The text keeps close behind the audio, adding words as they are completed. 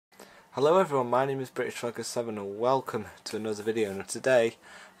Hello everyone, my name is BritishVlogger7 and welcome to another video. And today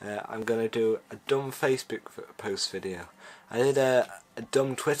I'm going to do a dumb Facebook post video. I did a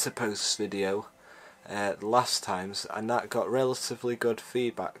dumb Twitter post video last times and that got relatively good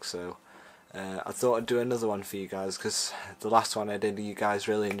feedback, so I thought I'd do another one for you guys because the last one I did you guys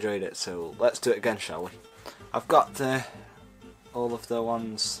really enjoyed it, so let's do it again, shall we? I've got all of the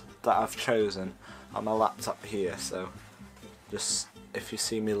ones that I've chosen on my laptop here, so just if you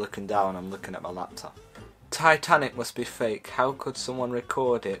see me looking down, I'm looking at my laptop. Titanic must be fake. How could someone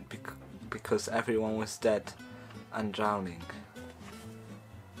record it because everyone was dead and drowning?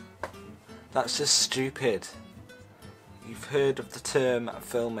 That's just stupid. You've heard of the term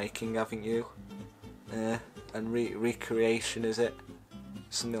filmmaking, haven't you? And recreation, is it?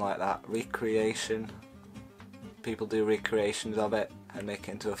 Something like that. Recreation. People do recreations of it and make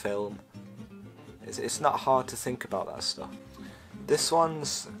it into a film. It's not hard to think about that stuff. This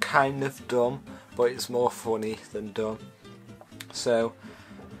one's kind of dumb, but it's more funny than dumb. So,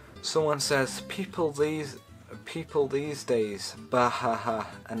 someone says, people these days, bah ha ha,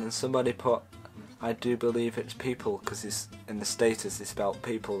 and then somebody put, I do believe it's people, because it's in the status they spelled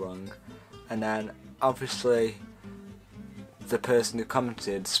people wrong, and then obviously the person who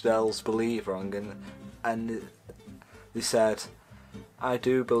commented spells believe wrong, and they said, I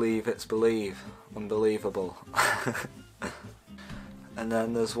do believe it's believe, unbelievable. And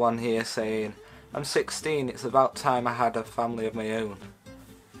then there's one here saying, I'm 16, it's about time I had a family of my own.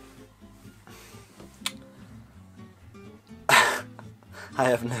 I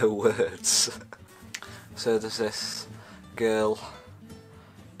have no words. So there's this girl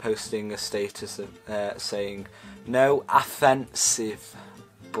posting a status of, saying, no offensive,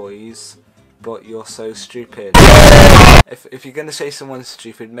 boys, but you're so stupid. If you're going to say someone's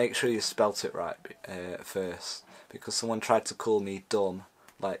stupid, make sure you spelt it right first. Because someone tried to call me dumb,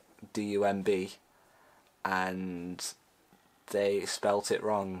 like D-U-M-B, and they spelt it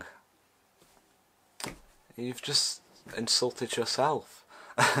wrong. You've just insulted yourself.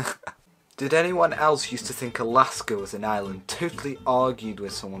 Did anyone else used to think Alaska was an island? Totally argued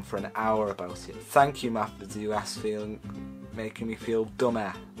with someone for an hour about it. Thank you, Map of the US, making me feel dumb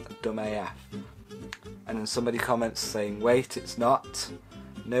AF. And then somebody comments saying, wait, it's not.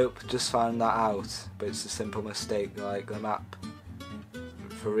 Nope, just found that out, but it's a simple mistake, like the map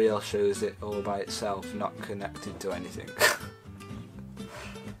for real shows it all by itself, not connected to anything.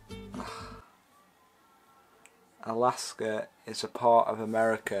 Alaska is a part of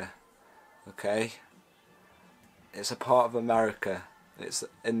America, okay? It's a part of America. It's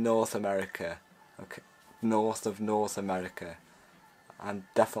in North America, okay? North of North America. I'm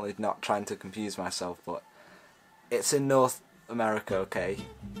definitely not trying to confuse myself, but it's in North America, okay?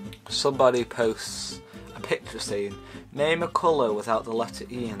 Somebody posts a picture saying, name a colour without the letter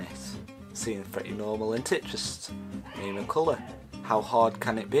E in it. Seems pretty normal, isn't it? Just name a colour. How hard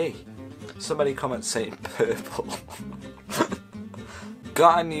can it be? Somebody comments saying purple.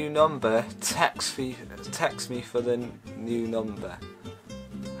 Got a new number, text me for the new number.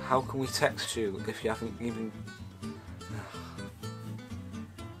 How can we text you if you haven't even...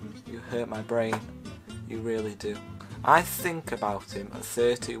 You hurt my brain. You really do. I think about him at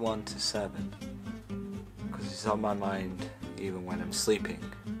 31-7 because he's on my mind even when I'm sleeping.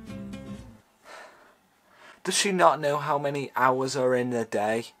 Does she not know how many hours are in a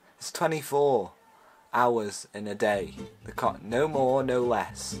day? It's 24 hours in a day. No more, no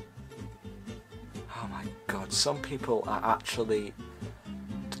less. Oh my god, some people are actually...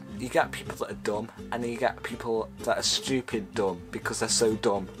 You get people that are dumb and you get people that are stupid dumb because they're so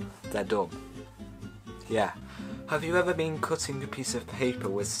dumb, they're dumb. Yeah. Have you ever been cutting a piece of paper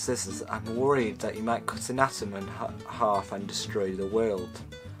with scissors and worried that you might cut an atom in half and destroy the world?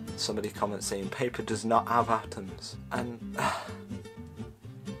 Somebody comments saying paper does not have atoms. And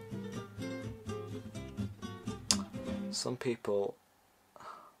some people,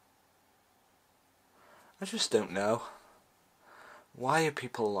 I just don't know. Why are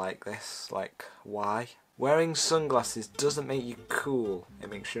people like this? Like, why? Wearing sunglasses doesn't make you cool, it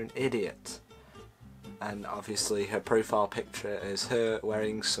makes you an idiot. And obviously her profile picture is her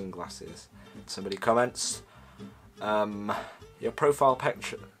wearing sunglasses. Somebody comments, your profile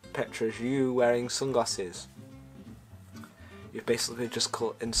picture is you wearing sunglasses. You've basically just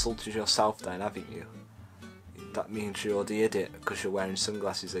insulted yourself then, haven't you? That means you're the idiot because you're wearing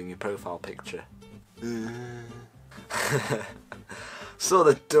sunglasses in your profile picture. Saw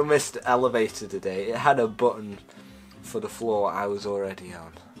the dumbest elevator today. It had a button for the floor I was already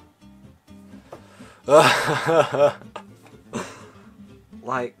on.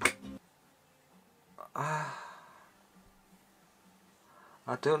 Like,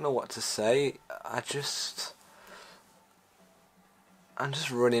 I don't know what to say. I'm just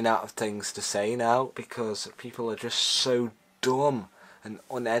running out of things to say now, because people are just so dumb and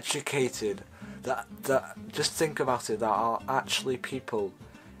uneducated that just think about it, there are actually people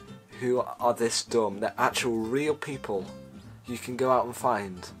who are this dumb. They're actual real people you can go out and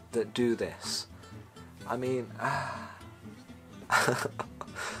find that do this. I mean, I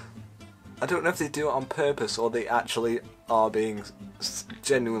don't know if they do it on purpose or they actually are being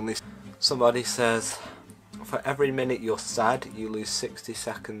genuinely. Somebody says, for every minute you're sad, you lose 60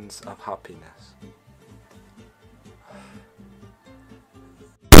 seconds of happiness.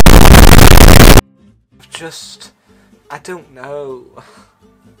 I don't know.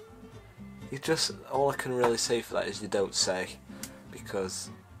 All I can really say for that is you don't say, because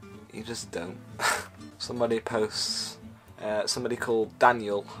you just don't. Somebody called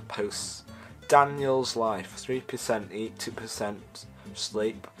Daniel posts, Daniel's life, 3% eat, 2%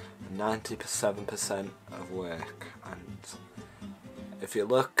 sleep, and 97% of work. And if you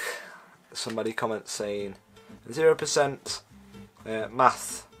look, somebody comments saying 0%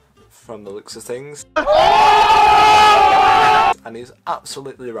 math from the looks of things. And he's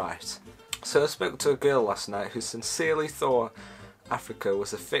absolutely right. So I spoke to a girl last night who sincerely thought Africa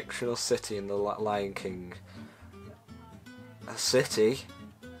was a fictional city in The Lion King. A city?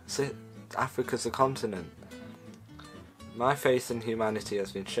 Africa's a continent. My faith in humanity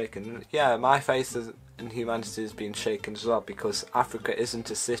has been shaken. Yeah, my faith in humanity has been shaken as well, because Africa isn't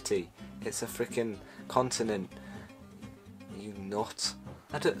a city. It's a freaking continent. You nut.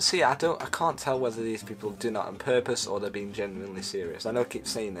 I can't tell whether these people do that on purpose or they're being genuinely serious. I know I keep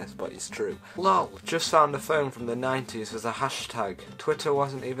saying this, but it's true. Lol, just found a phone from the 90s with a hashtag. Twitter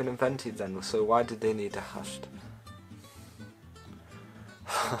wasn't even invented then, so why did they need a hashtag?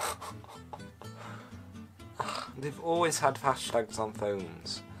 They've always had hashtags on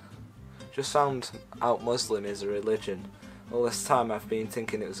phones. Just found out Muslim is a religion. All this time I've been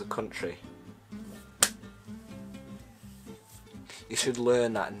thinking it was a country. You should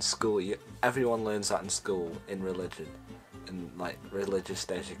learn that in school. Everyone learns that in school, in religion, and like religious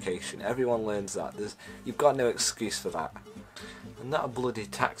education. Everyone learns that. You've got no excuse for that. I'm not a bloody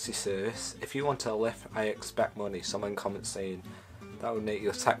taxi service. If you want a lift, I expect money. Someone comments saying that would make you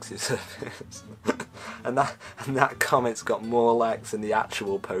a taxi service, and that comment's got more likes than the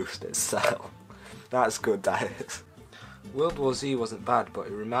actual post itself. That's good, that is. World War Z wasn't bad, but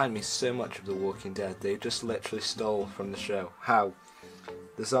it reminded me so much of The Walking Dead. They just literally stole from the show. How?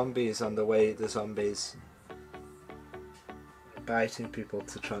 The zombies on the way, the zombies biting people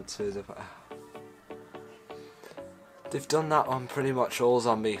to transfer the... They've done that on pretty much all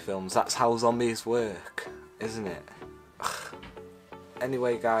zombie films. That's how zombies work, isn't it?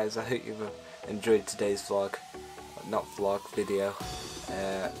 Anyway guys, I hope you've enjoyed today's vlog. Not vlog, video.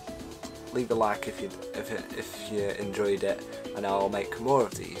 Leave a like if you enjoyed it, and I'll make more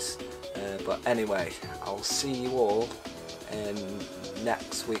of these. But anyway, I'll see you all in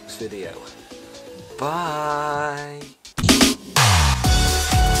next week's video. Bye!